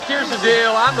here's the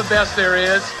deal. I'm the best there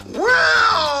is.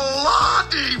 Well,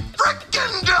 Lottie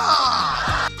frickin'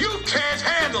 da! You can't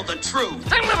handle the truth.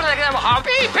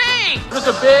 It's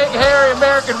a big, hairy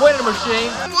American winning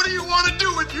machine. What do you want to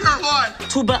do with your life?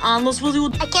 To be honest with you,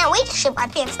 I can't wait to shit my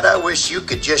pants. I wish you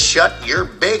could just shut your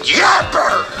big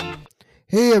yapper!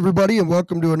 Hey, everybody, and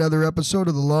welcome to another episode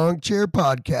of the Long Chair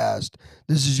Podcast.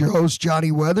 This is your host, Johnny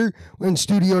Weather. In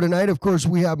studio tonight, of course,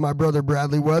 we have my brother,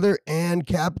 Bradley Weather, and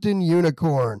Captain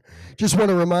Unicorn. Just want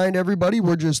to remind everybody,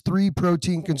 we're just three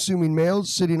protein-consuming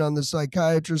males sitting on the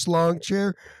psychiatrist's long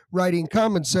chair, writing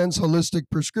common sense, holistic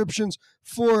prescriptions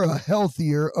for a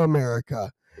healthier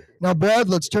America. Now, Brad,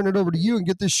 let's turn it over to you and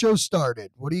get this show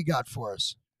started. What do you got for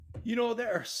us? You know,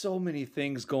 there are so many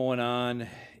things going on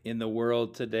in the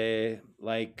world today,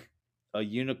 like a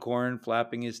unicorn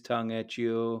flapping his tongue at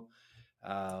you,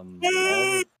 all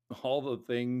the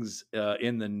things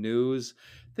in the news.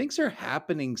 Things are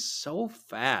happening so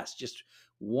fast, just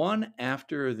one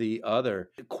after the other.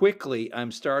 Quickly,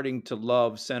 I'm starting to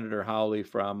love Senator Hawley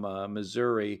from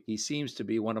Missouri. He seems to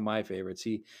be one of my favorites.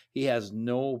 He has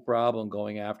no problem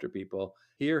going after people.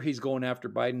 Here, he's going after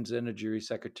Biden's Energy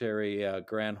Secretary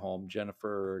Granholm,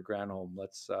 Jennifer Granholm.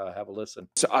 Let's have a listen.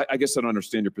 So I guess I don't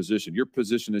understand your position. Your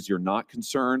position is you're not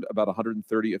concerned about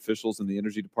 130 officials in the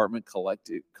Energy Department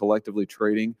collectively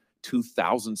trading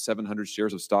 2,700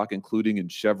 shares of stock, including in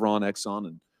Chevron,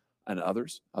 Exxon, and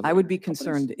others? I would be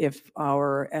concerned if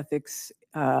our ethics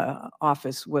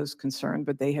office was concerned,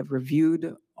 but they have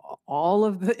reviewed all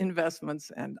of the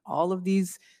investments and all of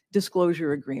these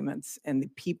disclosure agreements, and the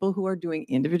people who are doing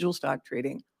individual stock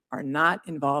trading are not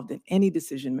involved in any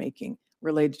decision making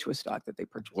related to a stock that they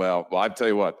purchase. Well, I tell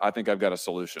you what, I think I've got a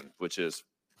solution, which is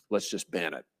let's just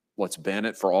ban it. Let's ban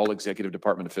it for all executive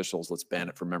department officials. Let's ban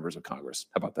it for members of Congress.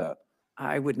 How about that?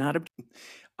 I would not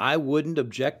I wouldn't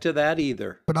object to that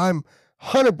either. But I'm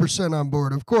 100% on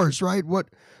board, of course, right? What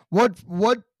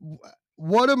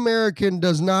American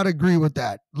does not agree with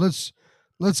that?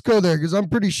 Let's go there, because I'm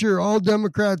pretty sure all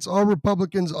Democrats, all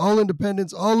Republicans, all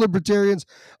independents, all libertarians,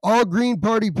 all Green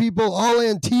Party people, all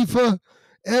Antifa,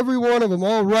 every one of them,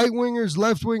 all right-wingers,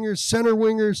 left-wingers,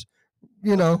 center-wingers,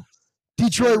 you know,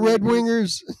 Detroit Red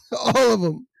Wingers, all of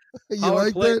them. You Power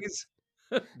like plays.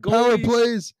 that? Power Goalies.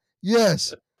 plays.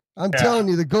 Yes. I'm telling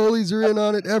you, the goalies are in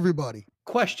on it, everybody.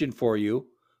 Question for you.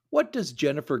 What does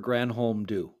Jennifer Granholm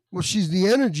do? Well, she's the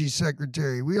energy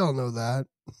secretary. We all know that.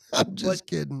 I'm just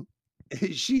kidding.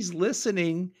 She's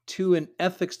listening to an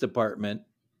ethics department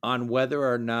on whether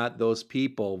or not those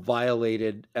people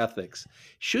violated ethics.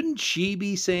 Shouldn't she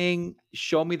be saying,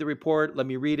 show me the report, let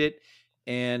me read it,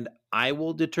 and I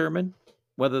will determine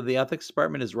whether the ethics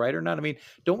department is right or not? I mean,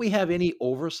 don't we have any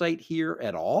oversight here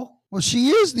at all? Well,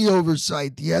 she is the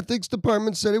oversight. The ethics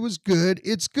department said it was good.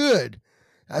 It's good.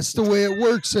 That's the way it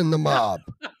works in the mob.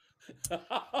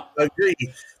 Agree.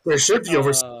 There should be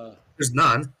oversight. There's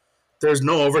none. There's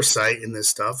no oversight in this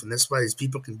stuff, and that's why these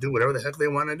people can do whatever the heck they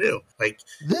want to do. Like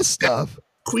this stuff.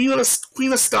 Queen of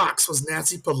Stocks was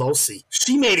Nancy Pelosi.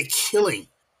 She made a killing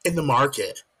in the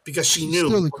market because she's knew.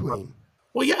 Still the queen.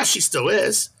 Well, yeah, she still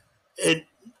is. And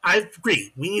I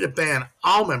agree. We need to ban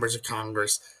all members of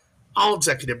Congress, all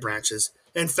executive branches.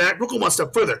 In fact, we'll go one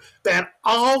step further. Ban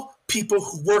all people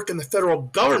who work in the federal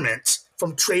government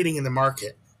from trading in the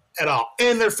market at all,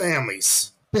 and their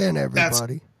families. Ban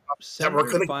everybody.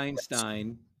 Senator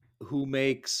Feinstein, who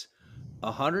makes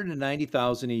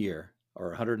 $190,000 a year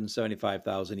or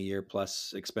 $175,000 a year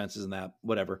plus expenses and that,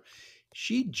 whatever.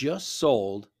 She just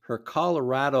sold her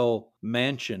Colorado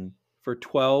mansion for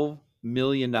 $12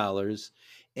 million,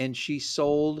 and she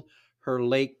sold her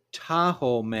Lake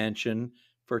Tahoe mansion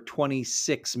for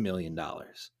 $26 million.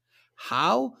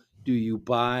 How do you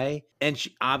buy? And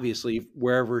she, obviously,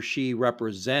 wherever she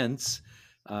represents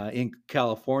in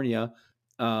California,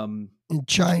 in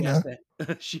China,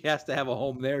 she has to have a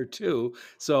home there too.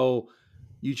 So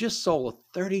you just sold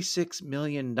 $36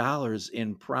 million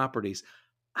in properties.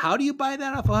 How do you buy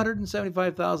that off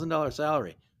 $175,000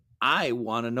 salary? I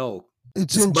want to know.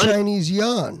 It's in Chinese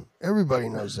yuan. Everybody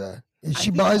knows that. She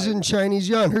buys it in Chinese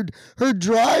yuan. Her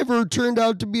driver turned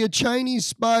out to be a Chinese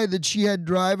spy that she had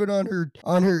driving her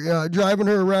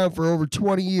around for over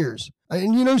 20 years.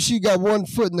 And you know, she got one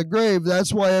foot in the grave.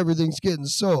 That's why everything's getting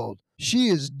sold. She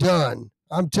is done.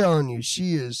 I'm telling you,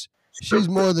 she's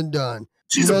more than done.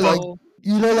 Like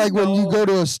when you go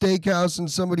to a steakhouse and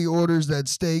somebody orders that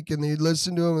steak and they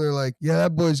listen to him and they're like, yeah,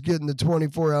 that boy's getting the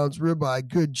 24-ounce ribeye.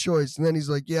 Good choice. And then he's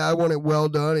like, yeah, I want it well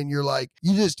done. And you're like,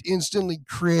 you just instantly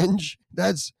cringe.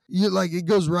 It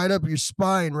goes right up your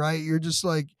spine, right? You're just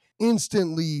like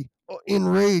instantly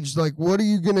enraged. Like, what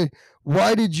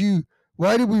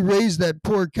Why did we raise that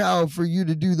poor cow for you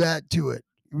to do that to it?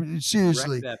 Wreck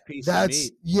Seriously, that piece of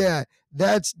meat.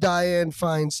 that's Dianne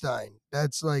Feinstein.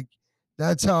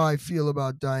 That's how I feel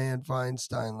about Dianne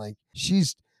Feinstein. Like,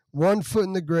 she's one foot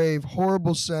in the grave,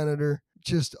 horrible senator,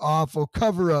 just awful.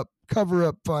 Cover up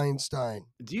Feinstein.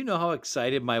 Do you know how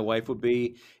excited my wife would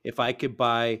be if I could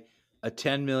buy a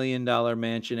 $10 million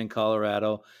mansion in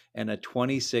Colorado and a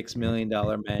 $26 million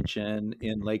mansion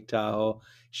in Lake Tahoe?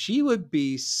 She would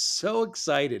be so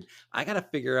excited. I got to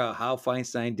figure out how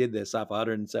Feinstein did this off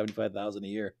 $175,000 a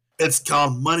year. It's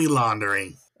called money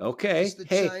laundering. Okay. It's the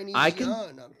Hey, Chinese I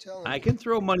yuan, I'm telling I you. can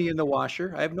throw money in the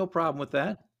washer. I have no problem with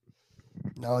that.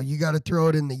 No, you got to throw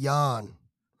it in the yuan.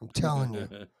 I'm telling you.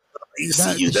 You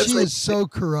see, that's She like, is so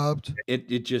corrupt.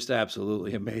 It just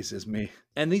absolutely amazes me.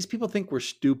 And these people think we're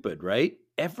stupid, right?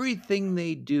 Everything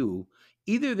they do,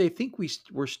 either they think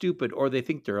we're stupid or they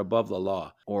think they're above the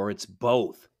law, or it's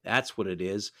both. That's what it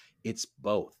is. It's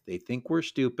both. They think we're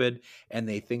stupid and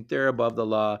they think they're above the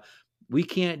law. We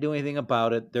can't do anything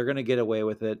about it. They're going to get away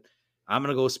with it. I'm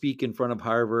going to go speak in front of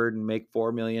Harvard and make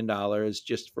 $4 million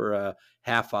just for a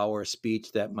half-hour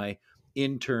speech that my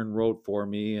intern wrote for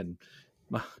me, and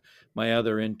my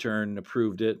other intern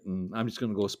approved it, and I'm just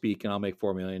going to go speak and I'll make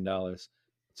 $4 million.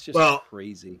 It's just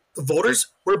crazy. the voters,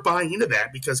 we're buying into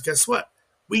that because guess what?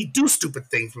 We do stupid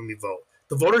things when we vote.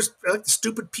 The voters elect the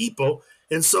stupid people,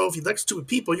 and so if you elect stupid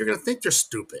people, you're going to think they're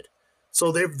stupid.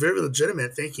 So they're very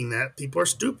legitimate thinking that people are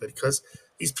stupid because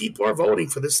these people are voting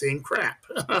for the same crap.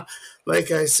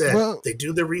 Like I said, they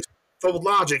do the research with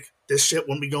logic. This shit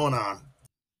wouldn't be going on.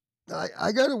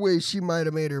 I got a way she might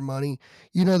have made her money.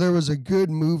 You know, there was a good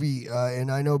movie,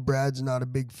 and I know Brad's not a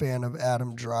big fan of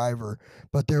Adam Driver,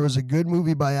 but there was a good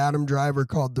movie by Adam Driver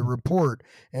called The Report,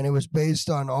 and it was based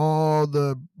on all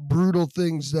the brutal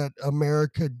things that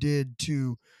America did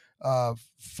to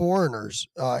foreigners,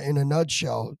 in a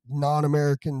nutshell,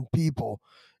 non-American people,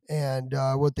 and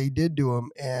what they did to them.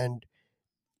 And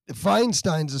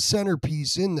Feinstein's a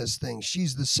centerpiece in this thing.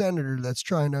 She's the senator that's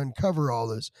trying to uncover all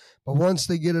this. But once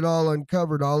they get it all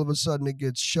uncovered, all of a sudden it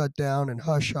gets shut down and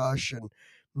hush hush and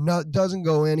doesn't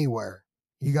go anywhere.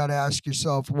 You got to ask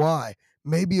yourself why.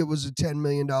 Maybe it was a $10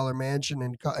 million mansion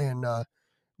in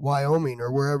Wyoming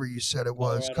or wherever you said it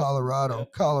was.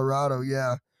 Colorado,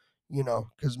 yeah. You know,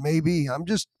 because maybe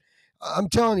I'm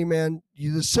telling you, man,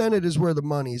 the Senate is where the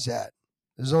money's at.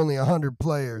 There's only 100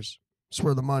 players. That's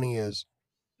where the money is.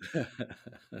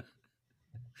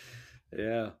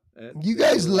 Yeah. You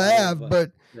guys laugh,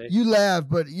 but you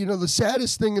know, the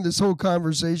saddest thing in this whole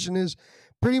conversation is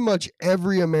pretty much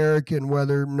every American,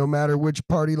 no matter which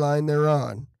party line they're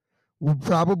on, will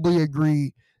probably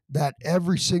agree that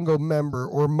every single member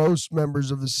or most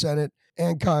members of the Senate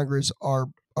and Congress are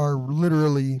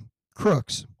literally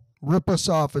crooks. Rip us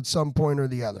off at some point or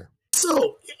the other.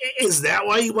 So, is that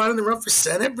why you wanted to run for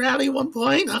Senate, Bradley, at one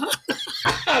point?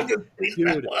 Huh?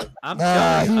 Dude, I'm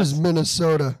telling he you, was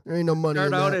Minnesota. There ain't no money in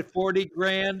start out that. at 40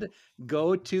 grand,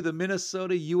 go to the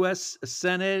Minnesota U.S.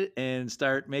 Senate and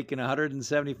start making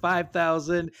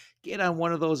 175,000. Get on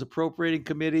one of those appropriating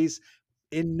committees.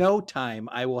 In no time,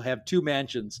 I will have two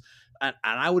mansions. And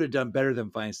I would have done better than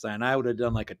Feinstein. I would have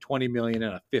done like a $20 million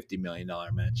and a $50 million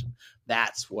mansion.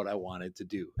 That's what I wanted to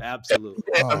do. Absolutely.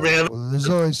 Well, there's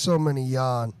only so many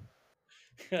yawn.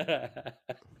 Yeah,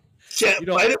 You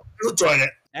know, I didn't join it.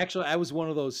 Actually, I was one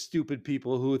of those stupid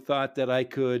people who thought that I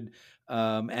could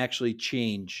actually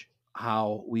change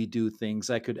how we do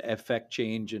things. I could affect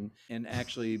change and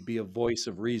actually be a voice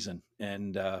of reason.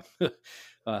 And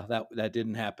that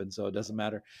didn't happen, so it doesn't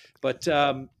matter. But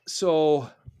so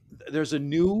there's a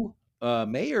new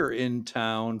mayor in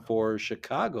town for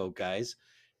Chicago, guys.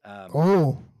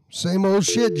 Same old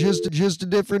shit, just a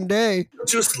different day.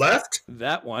 Just left?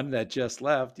 That one that just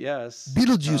left, yes.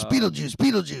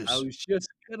 Beetlejuice. I was just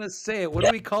gonna say it. What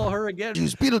do we call her again?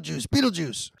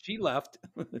 Beetlejuice. She left.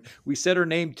 We said her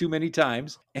name too many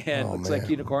times, and looks like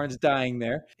Unicorn's dying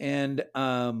there. And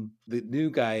the new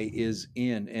guy is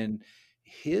in, and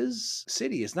his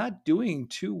city is not doing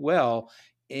too well.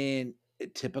 And a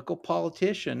typical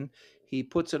politician, he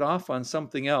puts it off on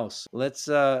something else. Let's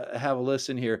have a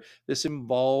listen here. This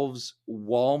involves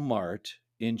Walmart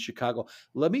in Chicago.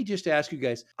 Let me just ask you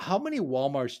guys, how many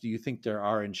Walmarts do you think there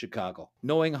are in Chicago?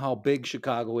 Knowing how big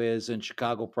Chicago is and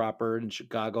Chicago proper and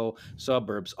Chicago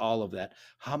suburbs, all of that.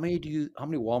 How many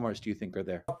Walmarts do you think are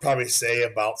there? I'll probably say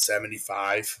about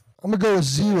 75. I'm going to go with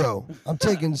 0. I'm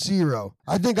taking 0.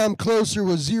 I think I'm closer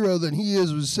with 0 than he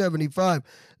is with 75.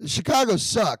 Chicago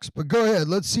sucks, but go ahead.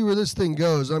 Let's see where this thing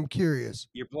goes. I'm curious.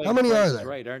 You're playing How many are Price is there?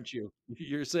 Right, aren't you?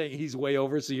 You're saying he's way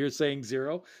over, so you're saying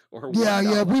zero or Yeah,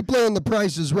 $1? we playing the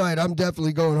Price is Right. I'm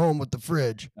definitely going home with the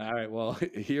fridge. All right, well,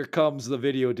 here comes the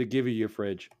video to give you your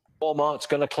fridge. Walmart's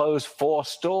going to close 4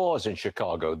 stores in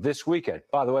Chicago this weekend.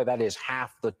 By the way, that is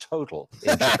half the total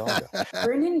in Chicago.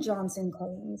 Brendan Johnson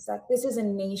claims that this is a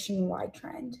nationwide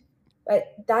trend,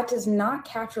 but that does not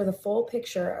capture the full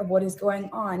picture of what is going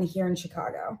on here in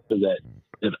Chicago. That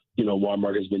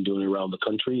Walmart has been doing around the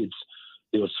country.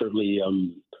 It's certainly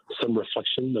some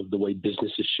reflection of the way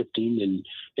business is shifting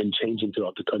and changing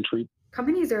throughout the country.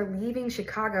 Companies are leaving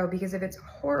Chicago because of its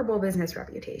horrible business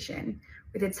reputation,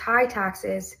 with its high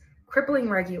taxes, crippling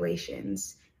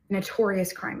regulations,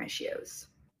 notorious crime issues.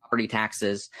 Property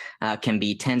taxes can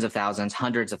be tens of thousands,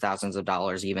 hundreds of thousands of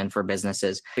dollars even for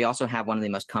businesses. We also have one of the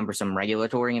most cumbersome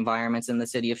regulatory environments in the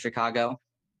city of Chicago.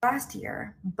 Last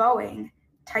year, Boeing,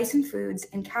 Tyson Foods,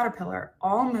 and Caterpillar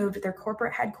all moved their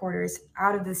corporate headquarters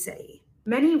out of the city.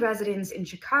 Many residents in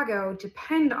Chicago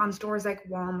depend on stores like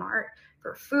Walmart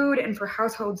for food and for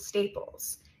household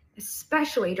staples,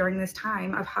 especially during this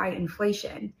time of high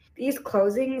inflation. These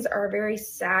closings are a very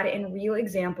sad and real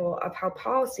example of how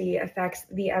policy affects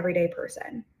the everyday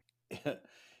person.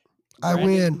 I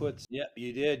win.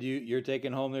 You did. You're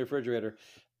taking home the refrigerator.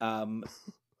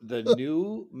 The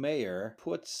new mayor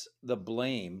puts the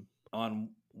blame on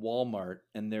Walmart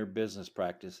and their business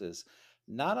practices,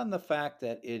 not on the fact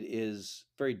that it is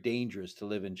very dangerous to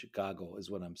live in Chicago, is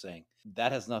what I'm saying.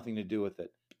 That has nothing to do with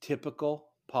it. Typical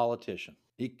politician.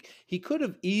 He could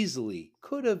have easily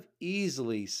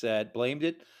blamed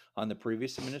it on the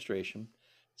previous administration,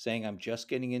 saying, I'm just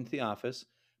getting into the office,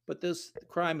 but this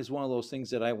crime is one of those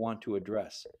things that I want to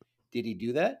address. Did he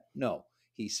do that? No.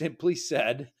 He simply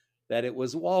said that it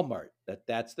was Walmart,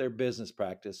 that's their business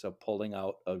practice of pulling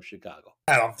out of Chicago.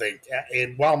 I don't think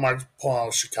Walmart's pulling out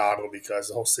of Chicago because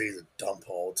the whole city's a dump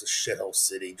hole. It's a shithole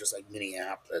city, just like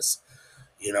Minneapolis.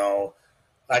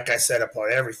 Like I said,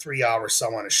 about every 3 hours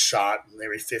someone is shot, and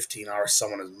every 15 hours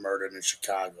someone is murdered in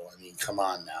Chicago. I mean, come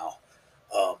on now.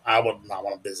 I would not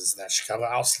want a business in that Chicago.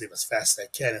 I'll sleep as fast as I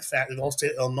can. In fact, the whole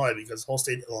state of Illinois, because the whole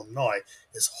state of Illinois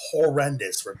is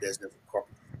horrendous for business,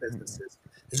 corporate businesses.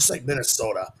 It's just like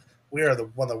Minnesota. We are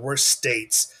one of the worst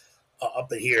states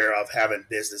up here of having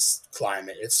business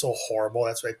climate. It's so horrible.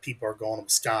 That's why people are going to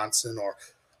Wisconsin or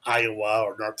Iowa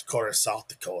or North Dakota or South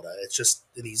Dakota. It's just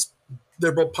these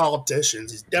liberal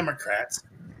politicians, these Democrats,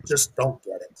 just don't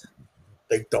get it.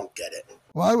 They don't get it.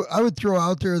 Well, I would throw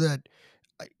out there that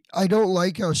I don't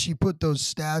like how she put those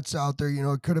stats out there.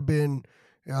 It could have been,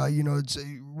 it's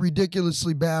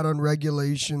ridiculously bad on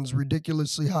regulations,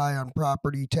 ridiculously high on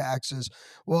property taxes.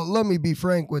 Well, let me be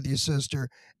frank with you, sister.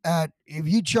 If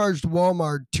you charged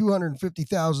Walmart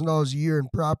 $250,000 a year in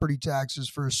property taxes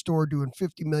for a store doing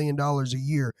 $50 million a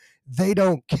year, they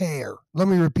don't care. Let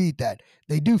me repeat that.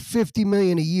 They do $50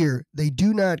 million a year. They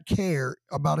do not care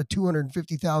about a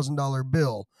 $250,000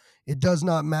 bill. It does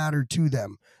not matter to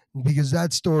them, because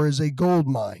that store is a gold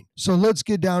mine. So let's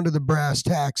get down to the brass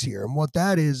tacks here. And what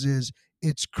that is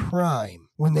it's crime.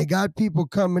 When they got people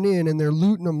coming in and they're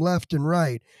looting them left and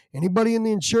right, anybody in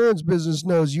the insurance business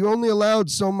knows you only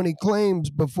allowed so many claims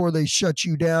before they shut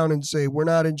you down and say, we're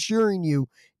not insuring you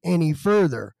any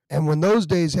further. And when those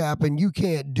days happen, you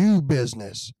can't do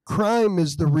business. Crime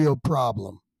is the real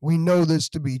problem. We know this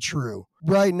to be true.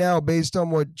 Right now, based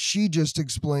on what she just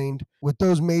explained, with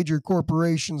those major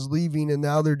corporations leaving and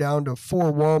now they're down to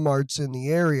 4 Walmarts in the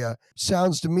area,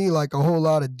 sounds to me like a whole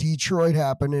lot of Detroit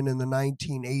happening in the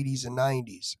 1980s and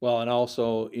 90s. Well, and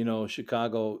also,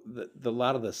 Chicago, the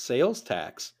lot of the sales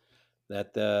tax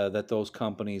that those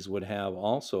companies would have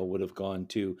also would have gone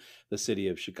to the city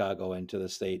of Chicago and to the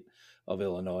state of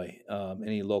Illinois.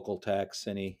 Any local tax,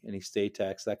 any state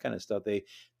tax, that kind of stuff,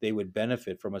 they would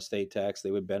benefit from a state tax.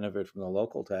 They would benefit from the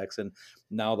local tax. And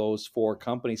now those 4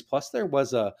 companies, plus there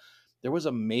was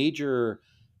a major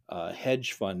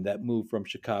hedge fund that moved from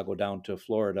Chicago down to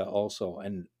Florida also,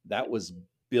 and that was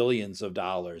billions of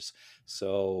dollars.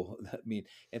 So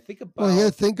and think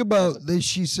about.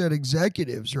 She said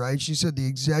executives, right? She said the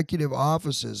executive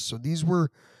offices. So these were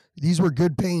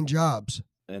good paying jobs.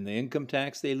 And the income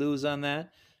tax they lose on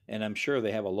that, and I'm sure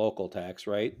they have a local tax,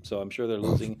 right? So I'm sure they're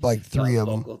losing like 3 of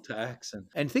them. Local tax.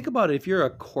 And think about it, if you're a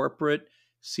corporate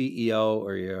CEO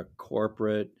or you're a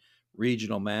corporate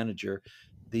regional manager,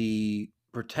 the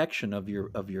protection of your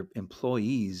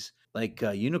employees, like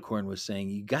Unicorn was saying,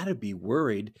 you got to be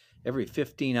worried every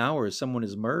 15 hours someone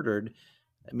is murdered.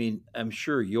 I mean, I'm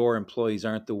sure your employees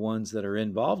aren't the ones that are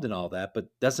involved in all that, but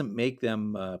doesn't make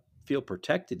them feel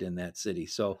protected in that city.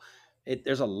 So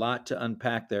there's a lot to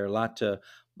unpack there, a lot to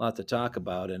talk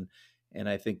about, and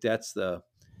I think that's the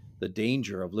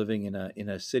danger of living in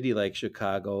a city like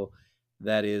Chicago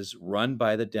that is run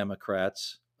by the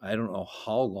Democrats. I don't know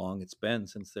how long it's been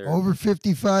since they're over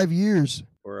 55 years.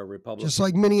 For a Republican, just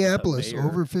like Minneapolis, mayor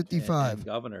over 55. and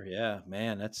governor. Yeah,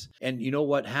 man, and you know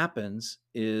what happens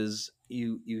is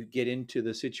you get into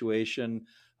the situation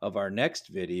of our next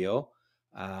video,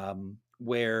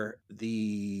 where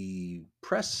the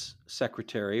press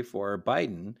secretary for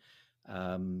Biden,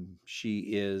 she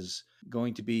is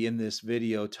going to be in this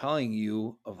video telling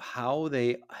you of how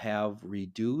they have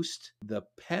reduced the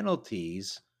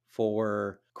penalties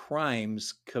for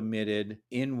crimes committed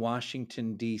in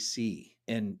Washington, D.C.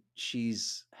 And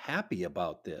she's happy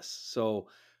about this. So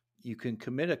you can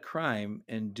commit a crime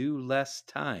and do less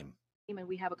time. And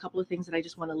we have a couple of things that I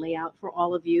just want to lay out for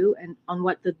all of you and on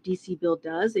what the DC bill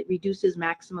does. It reduces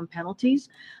maximum penalties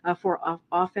for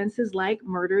offenses like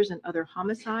murders and other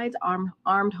homicides,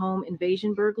 armed home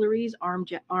invasion burglaries, armed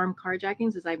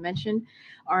carjackings, as I mentioned,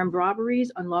 armed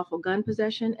robberies, unlawful gun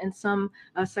possession, and some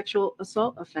sexual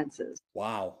assault offenses.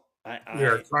 Wow.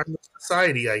 We're a crime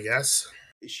society, I guess.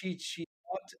 She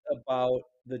talked about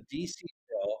the DC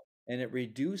bill, and it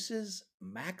reduces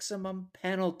maximum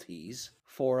penalties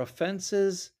for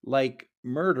offenses like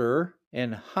murder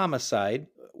and homicide.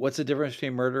 What's the difference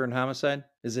between murder and homicide?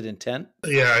 Is it intent?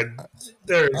 Yeah,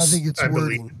 I think it's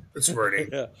wording. It's wording.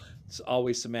 Yeah, it's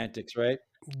always semantics, right?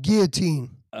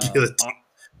 Guillotine.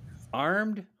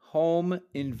 Armed home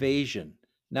invasion.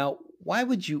 Now, why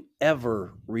would you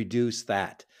ever reduce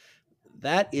that?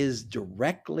 That is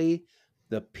directly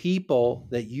the people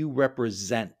that you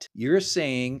represent. You're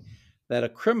saying that a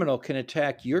criminal can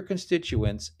attack your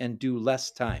constituents and do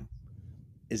less time.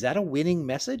 Is that a winning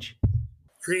message?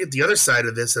 You're gonna get the other side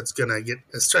of this that's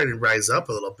trying to rise up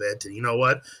a little bit. And you know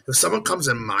what? If someone comes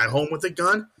in my home with a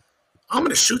gun, I'm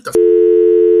gonna shoot the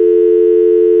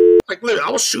like literally,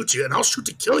 I'll shoot you and I'll shoot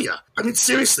to kill you. I mean,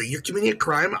 seriously, you're committing a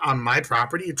crime on my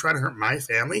property. You're trying to hurt my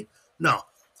family. No,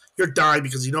 you're dying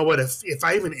because you know what? If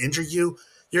I even injure you,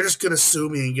 you're just gonna sue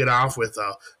me and get off with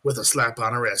a slap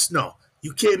on the wrist. No.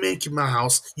 You came into my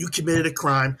house. You committed a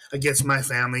crime against my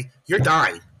family. You're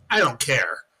dying. I don't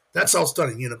care. That's all done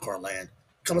in unicorn land.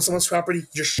 Come on someone's property,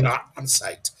 you're shot on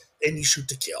sight, and you shoot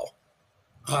to kill.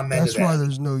 That's why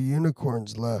there's no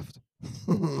unicorns left.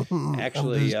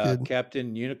 Actually,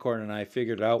 Captain Unicorn and I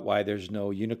figured out why there's no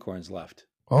unicorns left.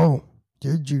 Oh,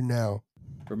 did you now?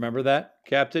 Remember that,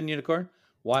 Captain Unicorn?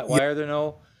 Why are there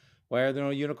no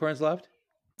unicorns left?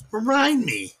 Remind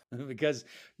me. Because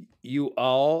you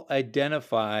all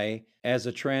identify as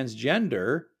a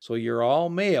transgender, so you're all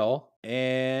male,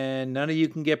 and none of you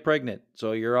can get pregnant,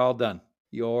 so you're all done.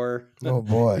 Oh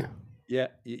boy. Yeah,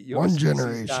 your one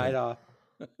generation died off.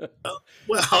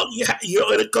 Well, yeah,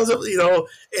 and it goes up, and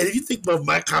if you think about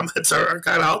my comments are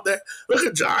kind of out there, look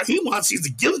at John. He wants to use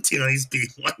the guillotine on these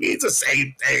people. I mean, it's the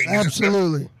same thing.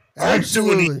 Absolutely.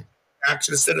 Absolutely.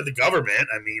 Action instead of the government.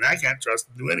 I mean, I can't trust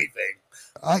them to do anything.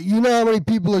 You know how many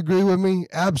people agree with me?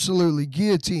 Absolutely.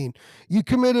 Guillotine. You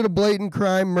committed a blatant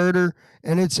crime, murder,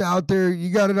 and it's out there.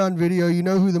 You got it on video. You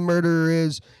know who the murderer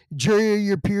is. Jury of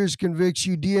your peers convicts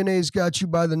you. DNA's got you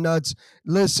by the nuts.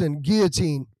 Listen,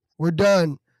 guillotine. We're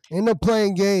done. Ain't no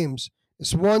playing games.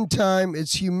 It's one time.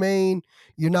 It's humane.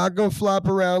 You're not going to flop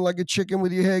around like a chicken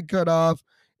with your head cut off.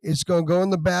 It's going to go in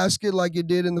the basket like it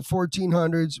did in the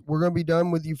 1400s. We're going to be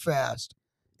done with you fast.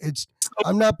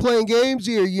 I'm not playing games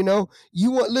here,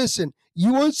 You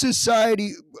want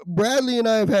society. Bradley and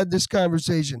I have had this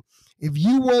conversation. If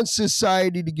you want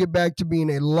society to get back to being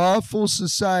a lawful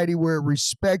society where it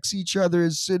respects each other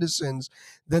as citizens,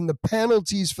 then the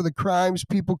penalties for the crimes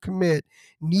people commit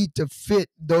need to fit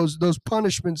those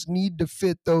punishments need to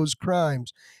fit those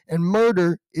crimes. And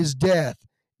murder is death.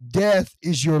 Death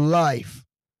is your life.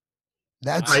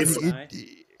 That's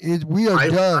it. We are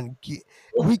done.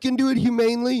 We can do it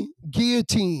humanely.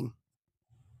 Guillotine.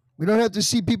 We don't have to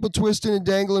see people twisting and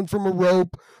dangling from a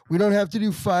rope. We don't have to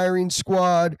do firing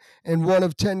squad and one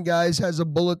of 10 guys has a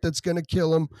bullet that's going to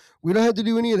kill him. We don't have to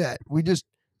do any of that. We just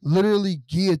literally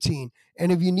guillotine.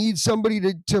 And if you need somebody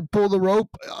to pull the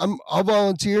rope, I'll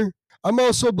volunteer. I'm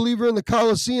also a believer in the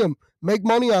Coliseum. Make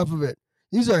money off of it.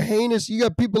 These are heinous. You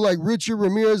got people like Richard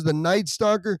Ramirez, the Night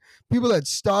Stalker, people that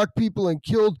stalk people and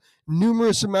killed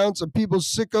numerous amounts of people,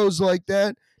 sickos like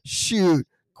that. Shoot.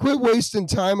 Quit wasting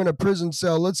time in a prison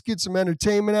cell. Let's get some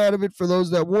entertainment out of it for those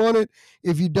that want it.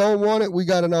 If you don't want it, we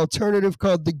got an alternative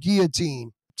called the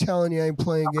guillotine. I'm telling you, I ain't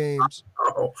playing games.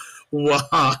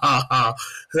 Wow.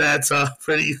 That's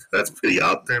pretty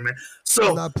out there, man. So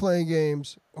I'm not playing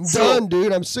games. I'm done,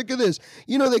 dude. I'm sick of this.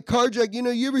 You know, they carjack. You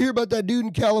know, you ever hear about that dude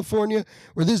in California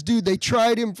where this dude, they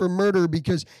tried him for murder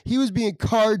because he was being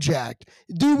carjacked.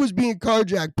 Dude was being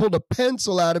carjacked, pulled a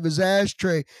pencil out of his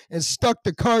ashtray and stuck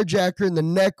the carjacker in the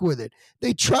neck with it.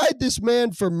 They tried this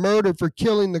man for murder for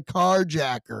killing the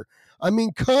carjacker. I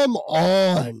mean, come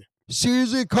on.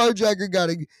 Seriously, a carjacker got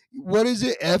a, what is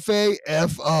it?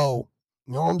 FAFO.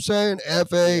 You know what I'm saying?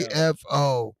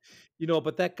 FAFO. You know,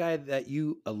 but that guy that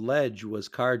you allege was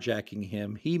carjacking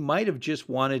him, he might have just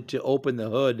wanted to open the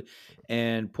hood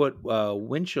and put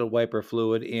windshield wiper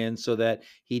fluid in so that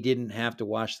he didn't have to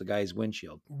wash the guy's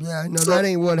windshield. Yeah, no, that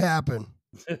ain't what happened.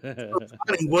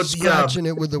 Scratching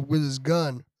it with his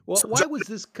gun. Well, why was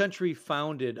this country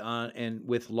founded on and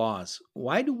with laws?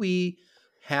 Why do we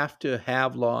have to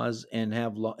have laws and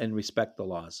and respect the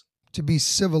laws? To be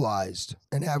civilized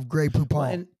and have great poupon.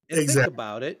 Well, and think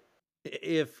about it.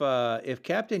 If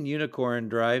Captain Unicorn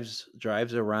drives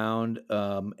around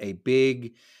a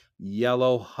big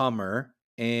yellow Hummer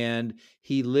and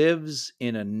he lives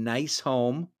in a nice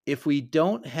home, if we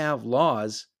don't have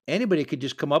laws, anybody could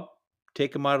just come up,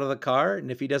 take him out of the car, and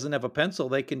if he doesn't have a pencil,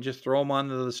 they can just throw him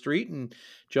onto the street and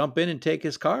jump in and take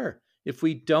his car. If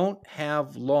we don't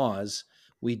have laws,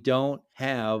 we don't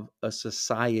have a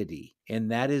society.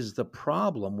 And that is the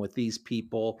problem with these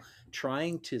people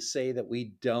trying to say that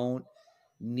we don't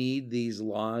need these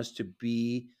laws to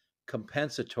be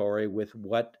compensatory with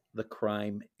what the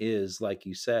crime is, like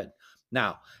you said.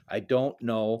 Now, I don't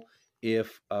know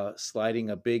if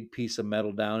sliding a big piece of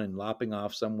metal down and lopping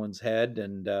off someone's head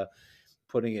and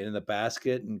putting it in the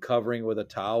basket and covering it with a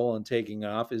towel and taking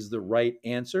off is the right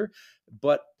answer,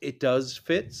 but it does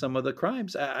fit some of the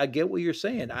crimes. I get what you're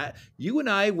saying. You and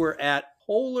I were at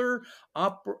polar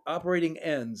operating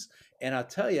ends, and I'll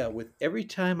tell you, with every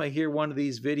time I hear one of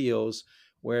these videos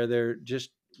where they're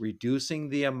just reducing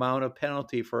the amount of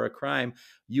penalty for a crime,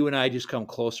 you and I just come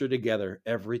closer together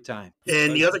every time.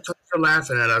 And the other countries are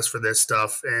laughing at us for this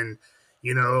stuff, and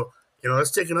you know,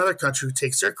 let's take another country who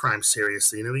takes their crime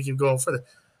seriously. You know, we can go for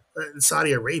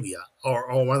Saudi Arabia or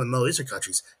one of the Middle Eastern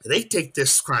countries. They take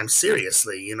this crime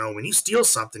seriously. You know, when you steal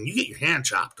something, you get your hand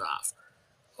chopped off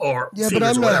or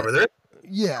fingers or whatever.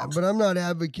 But I'm not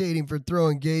advocating for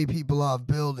throwing gay people off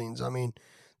buildings. I mean,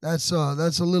 that's a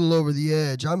little over the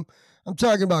edge. I'm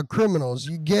talking about criminals.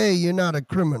 You gay, you're not a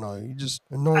criminal. You're just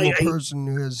a normal person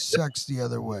who has sex the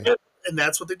other way. And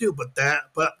that's what they do. But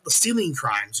the stealing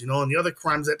crimes, you know, and the other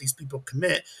crimes that these people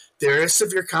commit, there is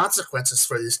severe consequences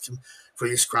for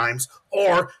these crimes,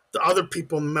 or the other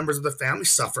people, members of the family,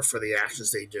 suffer for the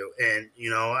actions they do. And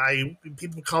you know,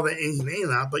 people call that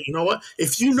inhumane now, but you know what?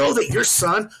 If you know that your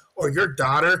son or your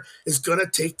daughter is gonna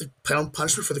take the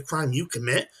punishment for the crime you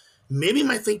commit, maybe you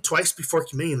might think twice before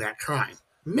committing that crime.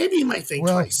 Maybe you might think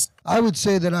twice. I would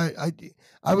say that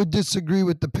I would disagree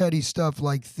with the petty stuff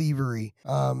like thievery.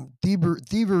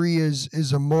 Thievery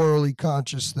is a morally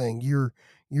conscious thing. You're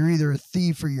either a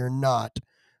thief or you're not.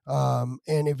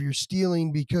 And if you're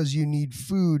stealing because you need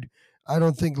food, I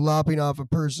don't think lopping off a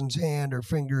person's hand or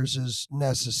fingers is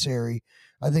necessary.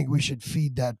 I think we should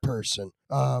feed that person.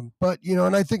 But, you know,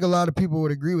 and I think a lot of people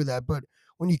would agree with that. But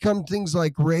when you come to things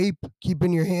like rape,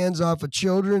 keeping your hands off of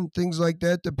children, things like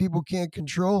that people can't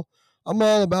control, I'm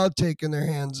all about taking their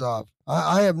hands off.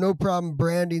 I have no problem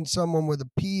branding someone with a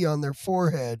P on their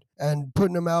forehead and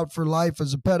putting them out for life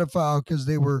as a pedophile because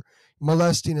they were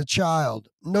molesting a child.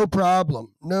 No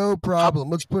problem. No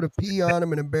problem. Let's put a P on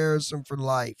them and embarrass them for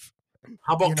life.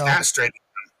 How about castrating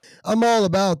them? I'm all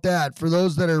about that. For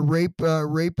those that are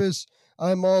rapists,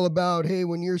 I'm all about, hey,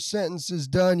 when your sentence is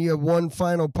done, you have one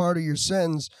final part of your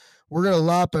sentence. We're going to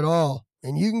lop it all.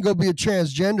 And you can go be a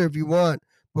transgender if you want,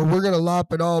 but we're going to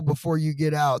lop it all before you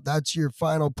get out. That's your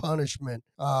final punishment.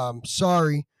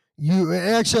 Sorry.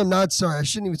 Actually, I'm not sorry. I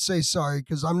shouldn't even say sorry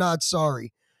because I'm not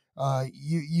sorry.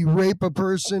 You rape a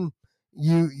person,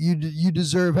 you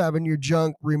deserve having your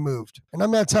junk removed. And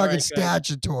I'm not talking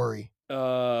statutory.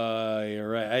 You're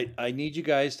right. I need you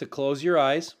guys to close your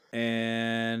eyes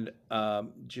and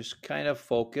just kind of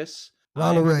focus.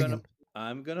 Ronald Reagan.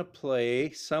 I'm going to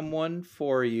play someone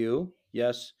for you.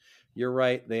 Yes, you're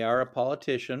right. They are a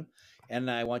politician.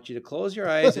 And I want you to close your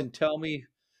eyes and tell me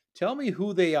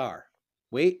who they are.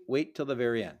 Wait till the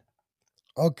very end.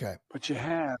 Okay. But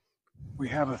we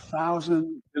have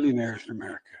 1,000 billionaires in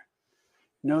America.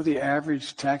 You know the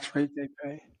average tax rate they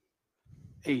pay?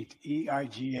 8,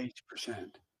 EIGH%.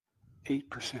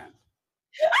 8%.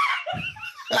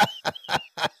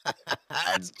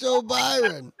 That's Joe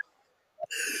Byron.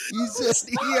 He said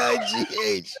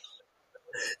EIGH.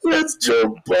 That's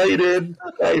Joe Biden.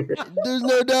 There's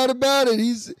no doubt about it.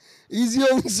 He's the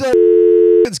only son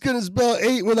that's gonna spell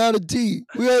 8 without a T.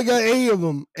 We only got 8 of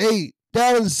them. 8.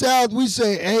 Down in the South, we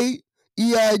say 8.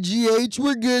 EIGH.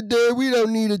 We're good there. We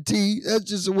don't need a T. That's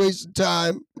just a waste of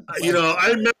time.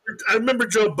 I remember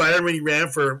Joe Biden when he ran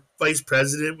for vice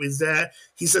president. Was that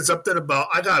he said something about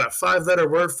I got a 5-letter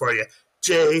word for you,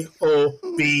 JOBS, or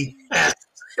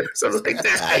something like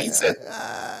that. He said,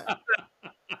 I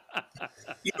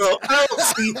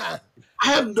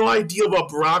have no idea what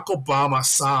Barack Obama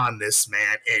saw in this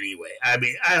man. Anyway, I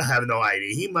mean, I have no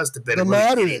idea. He must have been the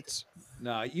moderates.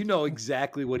 No, you know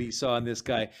exactly what he saw in this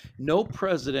guy. No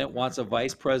president wants a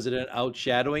vice president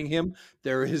outshadowing him.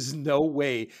 There is no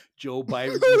way Joe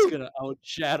Biden is going to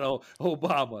outshadow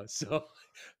Obama. So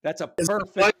that's a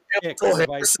perfect pick for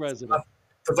vice president.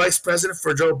 The vice president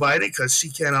for Joe Biden because she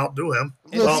can't outdo him.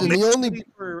 Listen,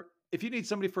 if you need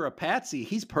somebody for a patsy,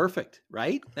 he's perfect,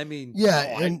 right? I mean,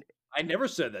 yeah, I never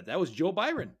said that. That was Joe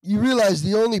Byron. You realize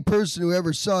the only person who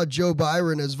ever saw Joe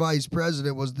Byron as vice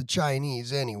president was the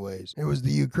Chinese anyways. It was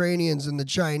the Ukrainians and the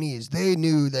Chinese. They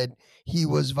knew that he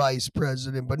was vice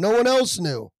president, but no one else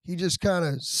knew. He just kind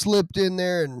of slipped in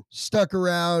there and stuck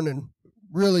around and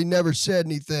really never said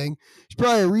anything. There's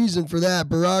probably a reason for that.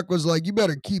 Barack was like, you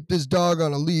better keep this dog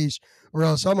on a leash or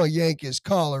else I'm going to yank his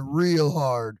collar real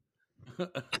hard.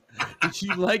 Did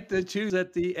you like the twos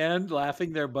at the end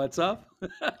laughing their butts off?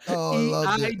 Oh, I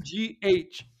loved it.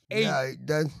 EIGH. Yeah,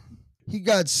 he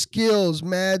got skills,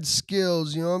 mad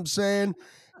skills. You know what I'm saying?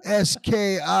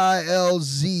 SKILZ,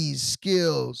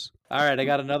 skills. All right, I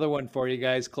got another one for you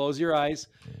guys. Close your eyes.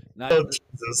 Now,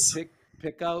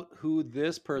 pick out who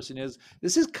this person is.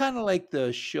 This is kind of like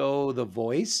the show The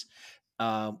Voice.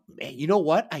 You know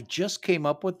what? I just came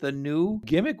up with a new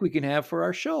gimmick we can have for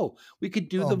our show. We could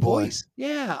do The Voice.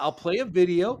 Yeah, I'll play a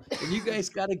video, and you guys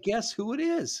got to guess who it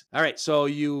is. All right, so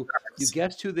you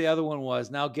guessed who the other one was.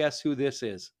 Now guess who this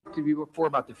is. To be before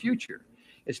about the future.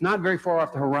 It's not very far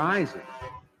off the horizon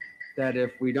that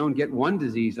if we don't get one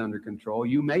disease under control,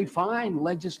 you may find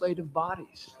legislative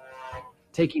bodies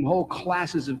taking whole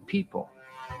classes of people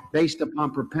based upon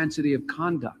propensity of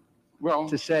conduct. Well,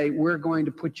 to say, we're going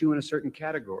to put you in a certain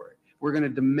category. We're going to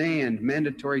demand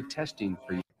mandatory testing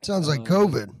for you. Sounds like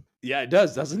COVID. Yeah, it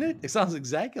does, doesn't it? It sounds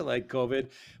exactly like COVID,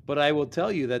 but I will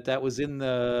tell you that was in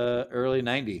the early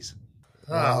 90s.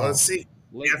 Let's see.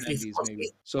 Late 90s, maybe.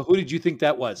 So who did you think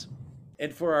that was?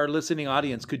 And for our listening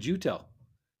audience, could you tell?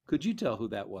 Could you tell who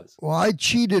that was? Well, I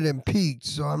cheated and peeked,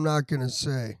 so I'm not going to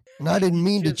say. And I didn't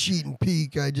mean to cheat and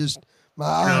peek. My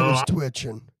eye was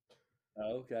twitching.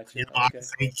 Oh, gotcha. Okay.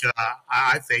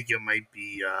 I think it might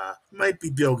be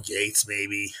Bill Gates,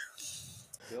 maybe.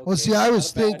 Well, see, I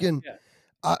was thinking,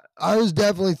 I was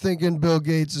definitely thinking Bill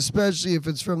Gates, especially if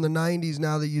it's from the 90s.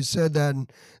 Now that you said that,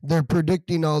 and they're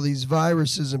predicting all these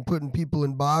viruses and putting people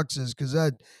in boxes, because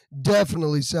that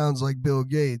definitely sounds like Bill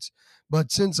Gates.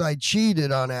 But since I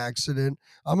cheated on accident,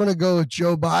 I'm gonna go with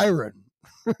Joe Byron.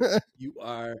 You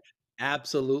are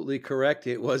absolutely correct.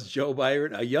 It was Joe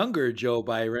Byron, a younger Joe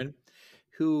Byron,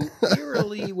 who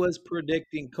eerily was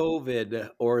predicting COVID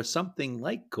or something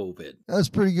like COVID. That's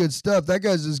pretty good stuff. That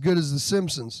guy's as good as The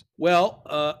Simpsons.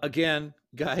 Well, again,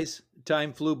 guys,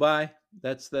 time flew by.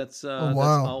 That's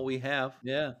all we have.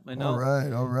 Yeah, I know.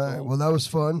 All right. Well, that was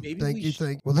fun. Thank you.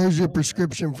 Well, there's your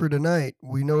prescription for tonight.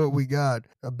 We know what we got.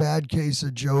 A bad case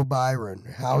of Joe Byron.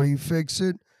 How do you fix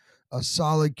it? A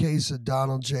solid case of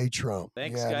Donald J. Trump.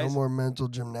 Thanks, guys. No more mental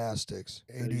gymnastics.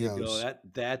 There you go.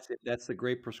 That's it. That's the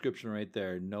great prescription right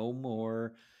there. No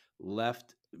more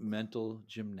left mental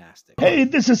gymnastics. Hey,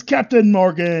 this is Captain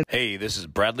Morgan. Hey, this is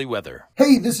Bradley Weather.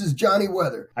 Hey, this is Johnny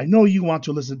Weather. I know you want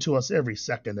to listen to us every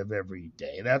second of every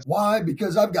day. That's why,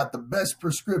 because I've got the best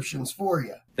prescriptions for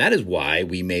you. That is why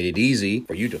we made it easy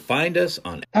for you to find us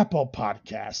on Apple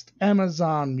Podcast,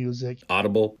 Amazon Music,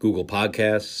 Audible, Google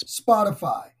Podcasts,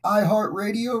 Spotify,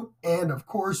 iHeartRadio, and of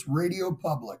course, Radio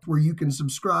Public, where you can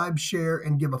subscribe, share,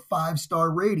 and give a 5-star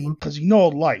rating. Because you know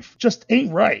life just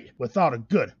ain't right without a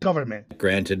good government.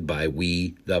 Granted by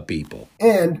we, the people.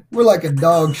 And we're like a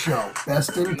dog show.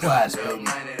 Best in class, baby.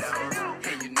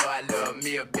 And you know I love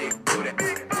me a big booty.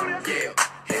 Yeah,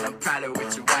 and I'm probably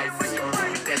with your wife.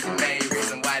 That's the main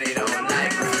reason why they don't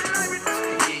like me.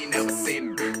 You ain't never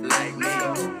seen me like me.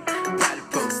 Probably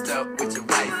post up with your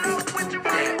wife.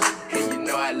 Yeah, and you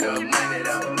know I love money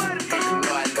though. And you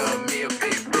know I love me a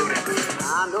big booty.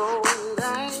 I know it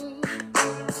ain't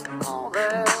all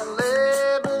that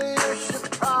label you should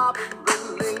probably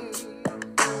leave.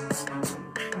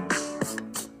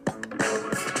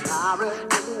 I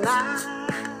recognize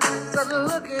that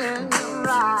look in your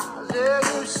eyes.